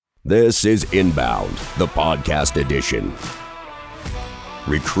This is Inbound, the podcast edition.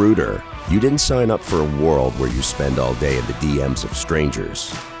 Recruiter, you didn't sign up for a world where you spend all day in the DMs of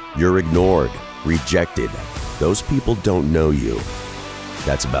strangers. You're ignored, rejected. Those people don't know you.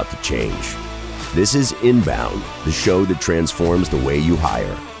 That's about to change. This is Inbound, the show that transforms the way you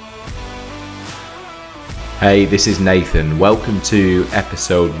hire. Hey, this is Nathan. Welcome to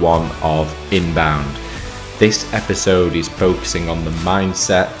episode 1 of Inbound. This episode is focusing on the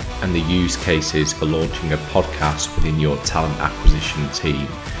mindset and the use cases for launching a podcast within your talent acquisition team.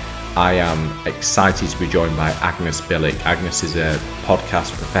 I am excited to be joined by Agnes Bilik. Agnes is a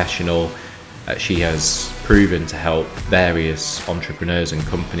podcast professional. She has proven to help various entrepreneurs and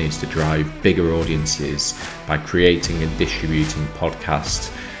companies to drive bigger audiences by creating and distributing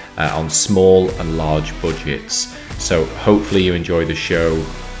podcasts on small and large budgets. So hopefully you enjoy the show.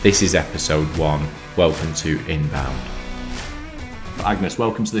 This is episode 1. Welcome to Inbound. Agnes,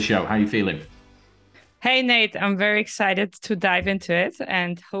 welcome to the show. How are you feeling? Hey, Nate, I'm very excited to dive into it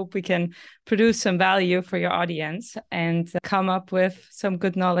and hope we can produce some value for your audience and come up with some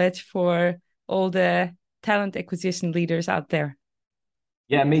good knowledge for all the talent acquisition leaders out there.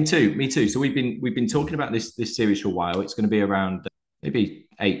 Yeah, me too. So we've been talking about this series for a while. It's going to be around maybe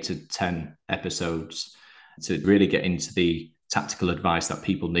 8 to 10 episodes to really get into the tactical advice that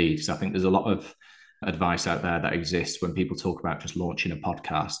people need. Because I think there's a lot of advice out there that exists when people talk about just launching a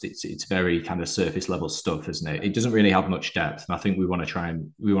podcast. It's very kind of surface level stuff, isn't it? It doesn't really have much depth, and I think we want to try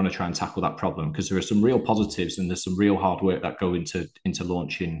and tackle that problem because there are some real positives and there's some real hard work that go into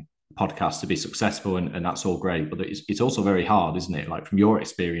launching podcasts to be successful, and that's all great. But it's also very hard, isn't it? Like from your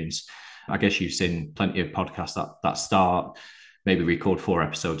experience, I guess you've seen plenty of podcasts that start, maybe record 4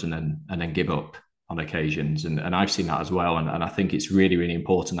 episodes and then give up on occasions. And I've seen that as well. And I think it's really, really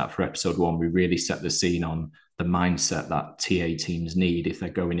important that for episode 1, we really set the scene on the mindset that TA teams need if they're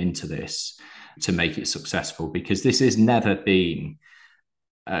going into this to make it successful, because this has never been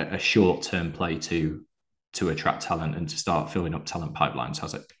a short-term play to attract talent and to start filling up talent pipelines,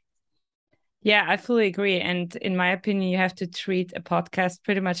 has it? Yeah, I fully agree. And in my opinion, you have to treat a podcast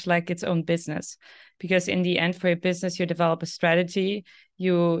pretty much like its own business, because in the end, for your business, you develop a strategy,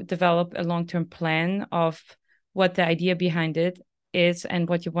 you develop a long-term plan of what the idea behind it is and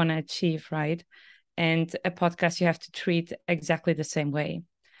what you want to achieve, right? And a podcast you have to treat exactly the same way.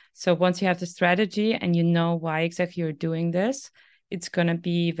 So once you have the strategy and you know why exactly you're doing this, it's going to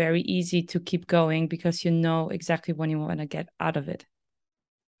be very easy to keep going because you know exactly what you want to get out of it.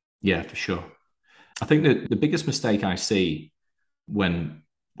 Yeah, for sure. I think that the biggest mistake I see when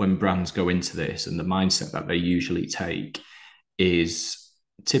brands go into this and the mindset that they usually take is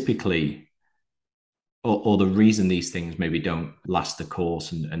typically, or the reason these things maybe don't last the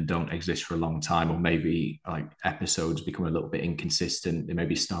course and don't exist for a long time, or maybe like episodes become a little bit inconsistent. They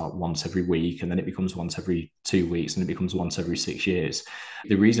maybe start once every week and then it becomes once every 2 weeks and it becomes once every 6 years.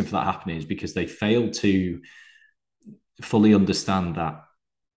 The reason for that happening is because they fail to fully understand that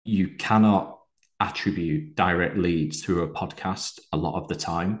you cannot attribute direct leads through a podcast a lot of the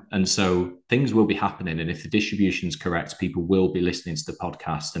time. And so things will be happening. And if the distribution is correct, people will be listening to the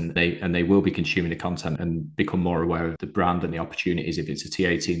podcast and they will be consuming the content and become more aware of the brand and the opportunities. If it's a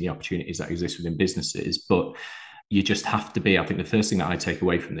TA team, the opportunities that exist within businesses. But you just have to be, I think the first thing that I take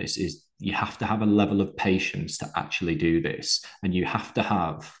away from this is you have to have a level of patience to actually do this. And you have to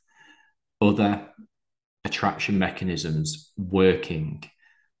have other attraction mechanisms working.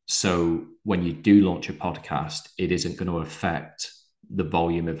 So when you do launch a podcast, it isn't going to affect the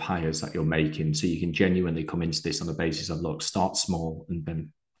volume of hires that you're making. So you can genuinely come into this on the basis of, look, start small and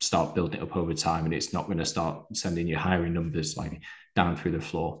then start building it up over time. And it's not going to start sending your hiring numbers like down through the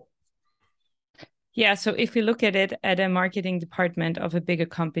floor. Yeah. So if we look at it at a marketing department of a bigger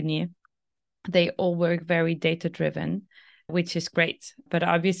company, they all work very data-driven, which is great. But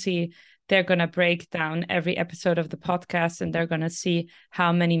obviously, they're going to break down every episode of the podcast and they're going to see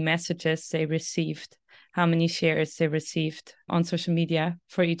how many messages they received, how many shares they received on social media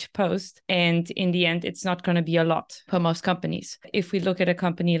for each post. And in the end, it's not going to be a lot for most companies. If we look at a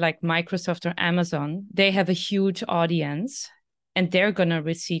company like Microsoft or Amazon, they have a huge audience and they're going to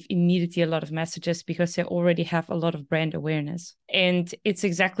receive immediately a lot of messages because they already have a lot of brand awareness. And it's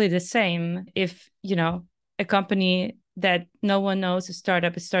exactly the same if, a company that no one knows, a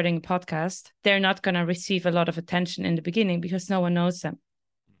startup is starting a podcast, they're not going to receive a lot of attention in the beginning because no one knows them.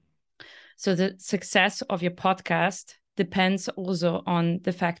 So the success of your podcast depends also on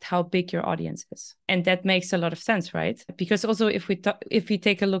the fact how big your audience is. And that makes a lot of sense, right? Because also if we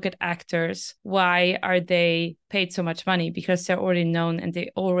take a look at actors, why are they paid so much money? Because they're already known and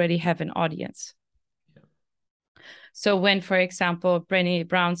they already have an audience. So when, for example, Brené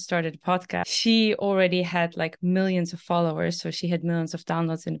Brown started a podcast, she already had like millions of followers. So she had millions of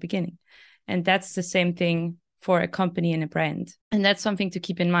downloads in the beginning. And that's the same thing for a company and a brand. And that's something to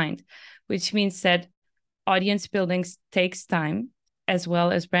keep in mind, which means that audience building takes time as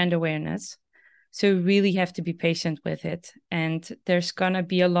well as brand awareness. So you really have to be patient with it. And there's going to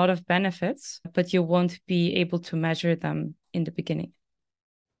be a lot of benefits, but you won't be able to measure them in the beginning.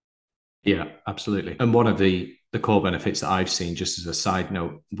 Yeah, absolutely. And one of the core benefits that I've seen, just as a side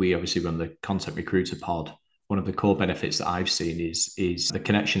note, we obviously run the Content Recruiter Pod. One of the core benefits that I've seen is the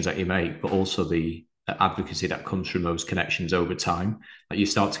connections that you make, but also the advocacy that comes from those connections over time. That you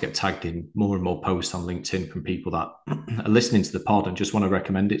start to get tagged in more and more posts on LinkedIn from people that are listening to the pod and just want to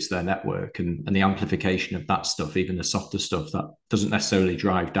recommend it to their network, and the amplification of that stuff, even the softer stuff that doesn't necessarily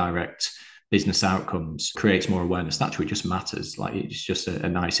drive direct business outcomes, creates more awareness. Naturally, it just matters. Like, it's just a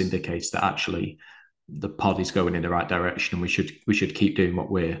nice indicator that actually the pod is going in the right direction, and we should keep doing what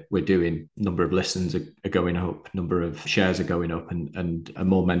we're doing. Number of listens are going up, number of shares are going up, and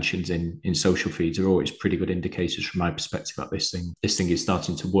more mentions in social feeds are always pretty good indicators from my perspective that this thing is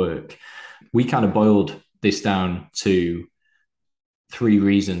starting to work. We kind of boiled this down to 3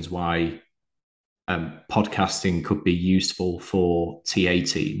 reasons why podcasting could be useful for TA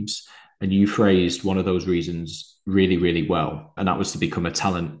teams. And you phrased one of those reasons really, really well. And that was to become a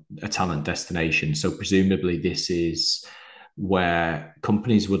talent destination. So presumably this is where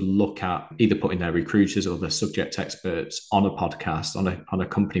companies would look at either putting their recruiters or their subject experts on a podcast, on a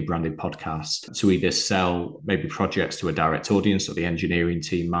company branded podcast, to either sell maybe projects to a direct audience. So the engineering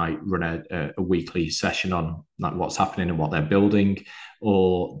team might run a weekly session on like what's happening and what they're building,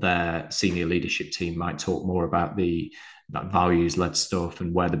 or their senior leadership team might talk more about that values-led stuff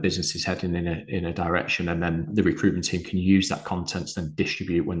and where the business is heading in a direction, and then the recruitment team can use that content to then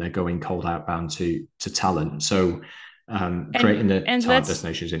distribute when they're going cold outbound to talent. So creating the talent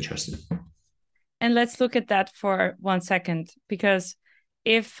destination is interesting. And let's look at that for 1 second, because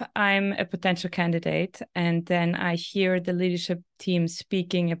if I'm a potential candidate and then I hear the leadership team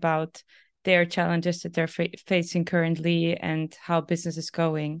speaking about their challenges that they're facing currently and how business is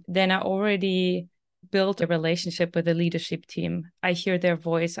going, then I already build a relationship with the leadership team. I hear their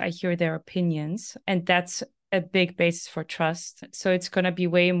voice, I hear their opinions, and that's a big basis for trust. So it's going to be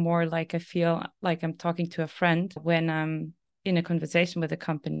way more like I feel like I'm talking to a friend when I'm in a conversation with a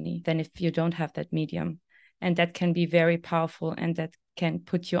company than if you don't have that medium. And that can be very powerful, and that can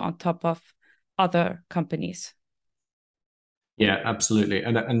put you on top of other companies. Yeah, absolutely.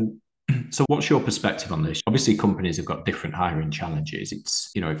 And so what's your perspective on this? Obviously, companies have got different hiring challenges. It's,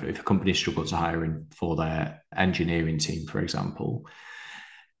 if a company struggles hiring for their engineering team, for example,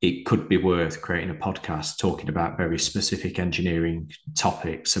 it could be worth creating a podcast talking about very specific engineering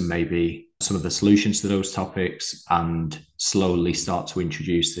topics and maybe some of the solutions to those topics, and slowly start to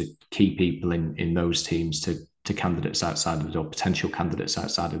introduce the key people in those teams to candidates outside of it, or potential candidates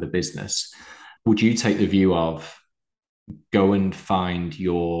outside of the business. Would you take the view of go and find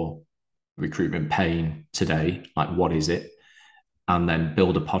your recruitment pain today, like what is it, and then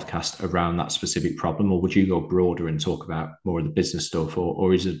build a podcast around that specific problem? Or would you go broader and talk about more of the business stuff,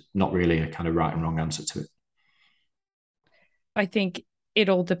 or is it not really a kind of right and wrong answer to it? I think it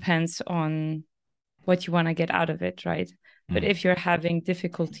all depends on what you want to get out of it, right? But if you're having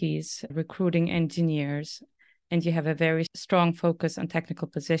difficulties recruiting engineers and you have a very strong focus on technical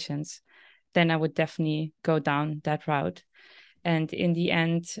positions, then I would definitely go down that route. And in the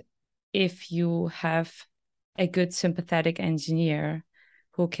end, if you have a good sympathetic engineer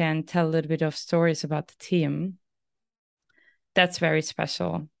who can tell a little bit of stories about the team, that's very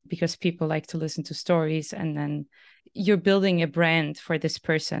special, because people like to listen to stories, and then you're building a brand for this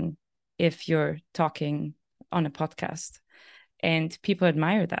person if you're talking on a podcast, and people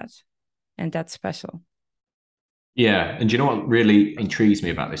admire that, and that's special. Yeah. And do you know what really intrigues me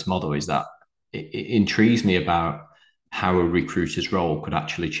about this model is that it intrigues me about how a recruiter's role could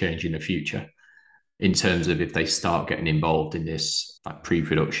actually change in the future, in terms of if they start getting involved in this like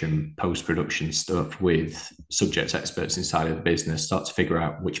pre-production, post-production stuff with subject experts inside of the business, start to figure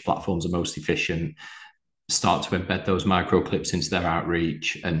out which platforms are most efficient, start to embed those micro clips into their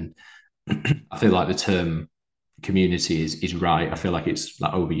outreach. And I feel like the term community is right. I feel like it's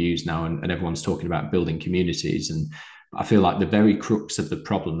like overused now, and everyone's talking about building communities. And I feel like the very crux of the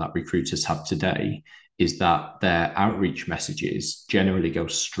problem that recruiters have today is that their outreach messages generally go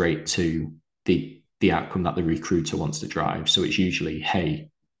straight to the outcome that the recruiter wants to drive. So it's usually,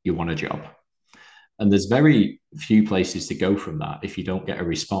 hey, you want a job? And there's very few places to go from that if you don't get a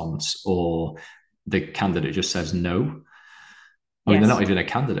response, or the candidate just says no. I mean, they're Yes. not even a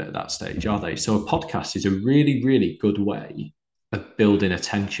candidate at that stage, are they? So a podcast is a really, really good way of building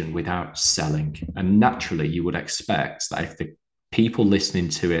attention without selling. And naturally, you would expect that if the people listening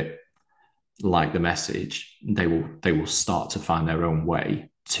to it like the message, they will start to find their own way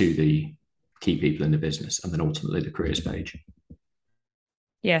to the key people in the business and then ultimately the careers page.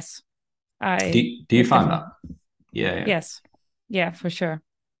 Yes. Do you find that? Yeah. Yes. Yeah, for sure.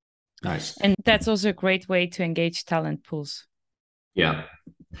 Nice. And that's also a great way to engage talent pools. Yeah.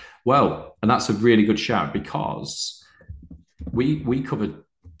 Well, and that's a really good shout because we covered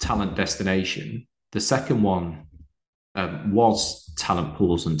talent destination. The second one was talent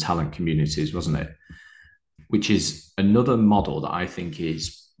pools and talent communities, wasn't it? Which is another model that I think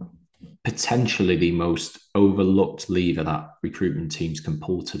is potentially the most overlooked lever that recruitment teams can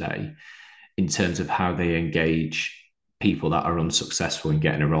pull today in terms of how they engage people that are unsuccessful in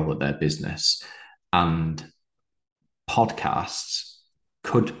getting a role at their business. And podcasts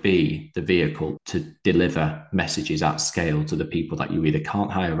could be the vehicle to deliver messages at scale to the people that you either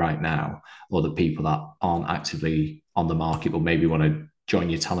can't hire right now or the people that aren't actively on the market but maybe want to join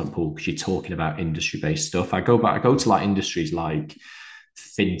your talent pool because you're talking about industry-based stuff. I go to like industries like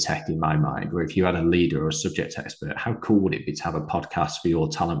fintech in my mind, where if you had a leader or a subject expert, how cool would it be to have a podcast for your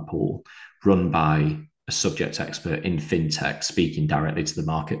talent pool run by a subject expert in fintech speaking directly to the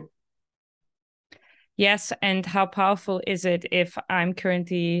market? Yes, and how powerful is it if I'm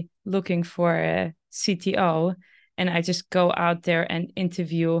currently looking for a CTO and I just go out there and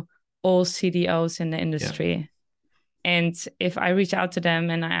interview all CDOs in the industry? Yeah. And if I reach out to them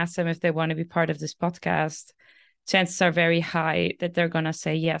and I ask them if they want to be part of this podcast, chances are very high that they're going to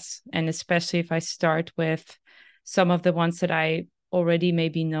say yes. And especially if I start with some of the ones that I already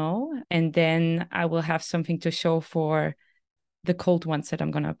maybe know, and then I will have something to show for the cold ones that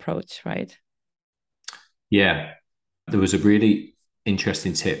I'm going to approach, right? Yeah, there was a really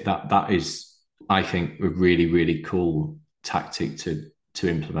interesting tip that is, I think, a really, really cool tactic to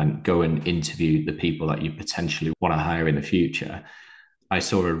implement. Go and interview the people that you potentially want to hire in the future. I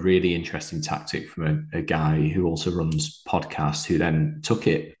saw a really interesting tactic from a guy who also runs podcasts, who then took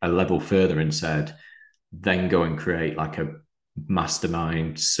it a level further and said, then go and create like a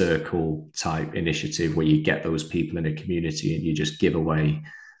mastermind circle type initiative where you get those people in a community and you just give away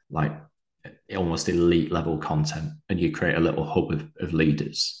like almost elite level content, and you create a little hub of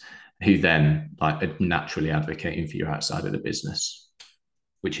leaders who then like are naturally advocating for you outside of the business,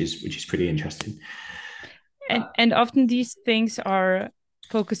 which is pretty interesting. And often these things are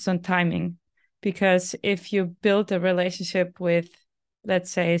focused on timing, because if you build a relationship with, let's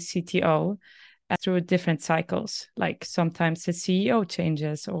say, a CTO through different cycles, like sometimes the CEO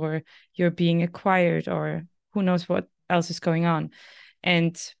changes or you're being acquired or who knows what else is going on.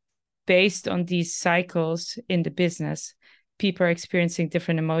 And based on these cycles in the business, people are experiencing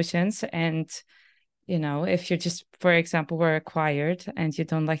different emotions. And, you know, if you're just, for example, were acquired and you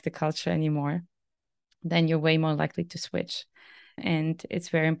don't like the culture anymore, then you're way more likely to switch. And it's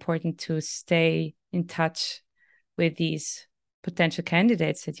very important to stay in touch with these potential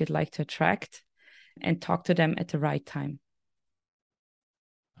candidates that you'd like to attract and talk to them at the right time.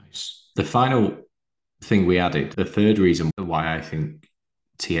 Nice. The final thing we added, the third reason why I think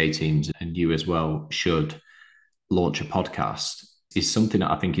TA teams and you as well should launch a podcast, is something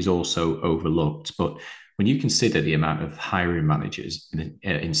that I think is also overlooked. But when you consider the amount of hiring managers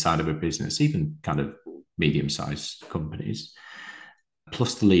inside of a business, even kind of medium-sized companies,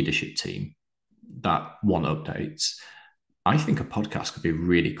 plus the leadership team that want updates, I think a podcast could be a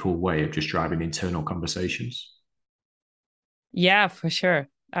really cool way of just driving internal conversations. Yeah, for sure.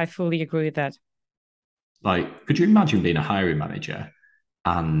 I fully agree with that. Like, could you imagine being a hiring manager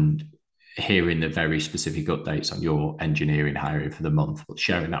and hearing the very specific updates on your engineering hiring for the month, but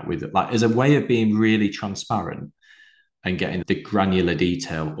sharing that with it, like, as a way of being really transparent and getting the granular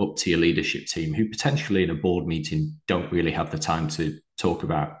detail up to your leadership team, who potentially in a board meeting don't really have the time to talk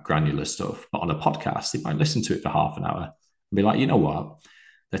about granular stuff. But on a podcast, they might listen to it for half an hour and be like, you know what?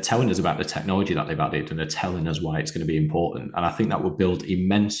 They're telling us about the technology that they've added and they're telling us why it's going to be important. And I think that will build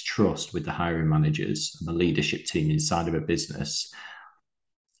immense trust with the hiring managers and the leadership team inside of a business.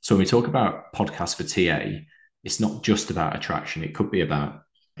 So when we talk about podcasts for TA, it's not just about attraction. It could be about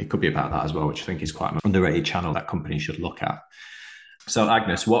that as well, which I think is quite an underrated channel that companies should look at. So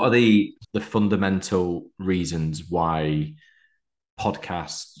Agnes, what are the fundamental reasons why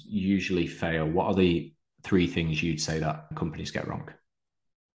podcasts usually fail? What are the 3 things you'd say that companies get wrong?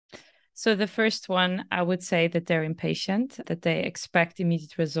 So the first one, I would say that they're impatient, that they expect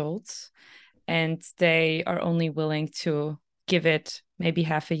immediate results, and they are only willing to give it maybe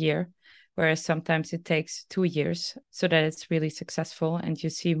half a year, whereas sometimes it takes 2 years so that it's really successful and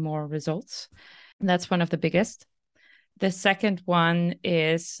you see more results. That's one of the biggest. The second one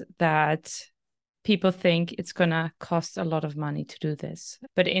is that people think it's going to cost a lot of money to do this.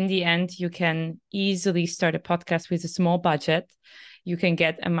 But in the end, you can easily start a podcast with a small budget. You can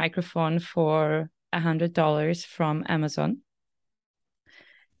get a microphone for $100 from Amazon.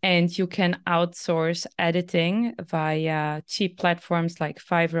 And you can outsource editing via cheap platforms like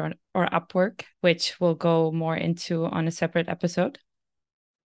Fiverr or Upwork, which we'll go more into on a separate episode.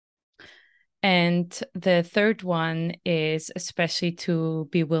 And the third one is especially to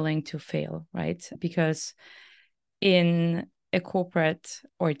be willing to fail, right? Because in a corporate,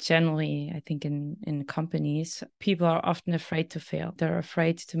 or generally, I think in companies, people are often afraid to fail. They're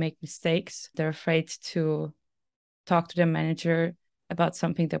afraid to make mistakes. They're afraid to talk to their manager about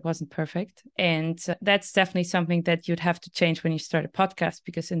something that wasn't perfect. And that's definitely something that you'd have to change when you start a podcast,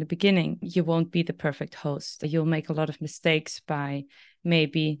 because in the beginning, you won't be the perfect host. You'll make a lot of mistakes by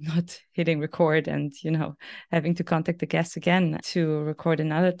maybe not hitting record and, having to contact the guest again to record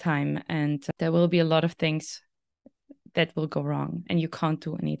another time. And there will be a lot of things that will go wrong and you can't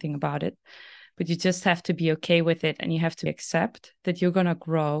do anything about it. But you just have to be okay with it, and you have to accept that you're going to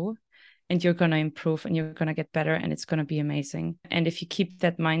grow and you're going to improve and you're going to get better and it's going to be amazing. And if you keep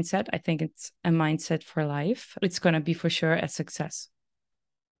that mindset, I think it's a mindset for life. It's going to be for sure a success.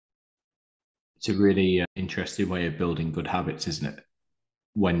 It's a really interesting way of building good habits, isn't it?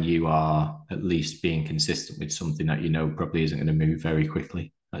 When you are at least being consistent with something that probably isn't going to move very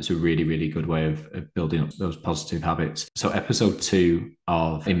quickly. That's a really, really good way of building up those positive habits. So episode 2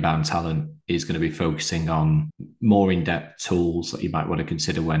 of Inbound Talent is going to be focusing on more in-depth tools that you might want to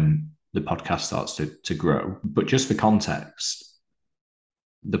consider when the podcast starts to grow. But just for context,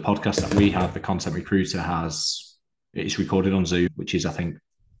 the podcast that we have, the Content Recruiter has, it's recorded on Zoom, which is, I think,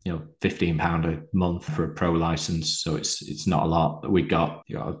 £15 a month for a pro license. So it's not a lot. We got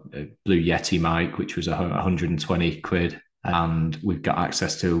a Blue Yeti mic, which was 120 quid. And we've got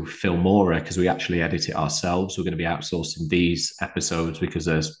access to Filmora because we actually edit it ourselves. We're going to be outsourcing these episodes because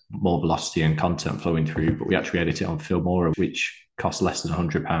there's more velocity and content flowing through, but we actually edit it on Filmora, which costs less than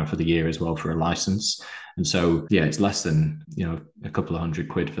 £100 for the year as well for a license. And so, it's less than, a couple of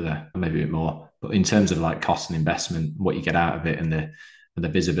 £100 for maybe a bit more. But in terms of like cost and investment, what you get out of it and the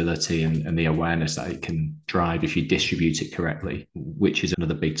visibility and the awareness that it can drive if you distribute it correctly, which is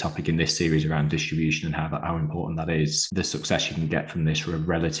another big topic in this series around distribution and how important that is. The success you can get from this for a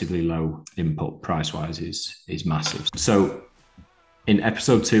relatively low input price-wise is massive. So in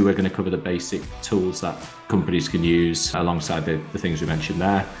episode 2, we're going to cover the basic tools that companies can use alongside the things we mentioned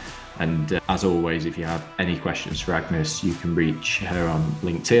there. And as always, if you have any questions for Agnes, you can reach her on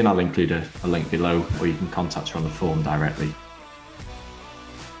LinkedIn. I'll include a link below, or you can contact her on the form directly.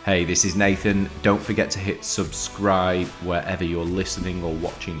 Hey, this is Nathan. Don't forget to hit subscribe wherever you're listening or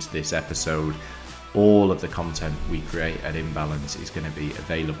watching to this episode. All of the content we create at Imbalance is going to be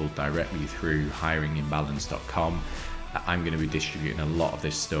available directly through hiringimbalance.com. I'm going to be distributing a lot of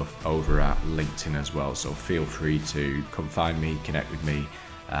this stuff over at LinkedIn as well. So feel free to come find me, connect with me,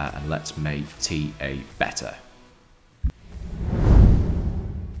 and let's make TA better.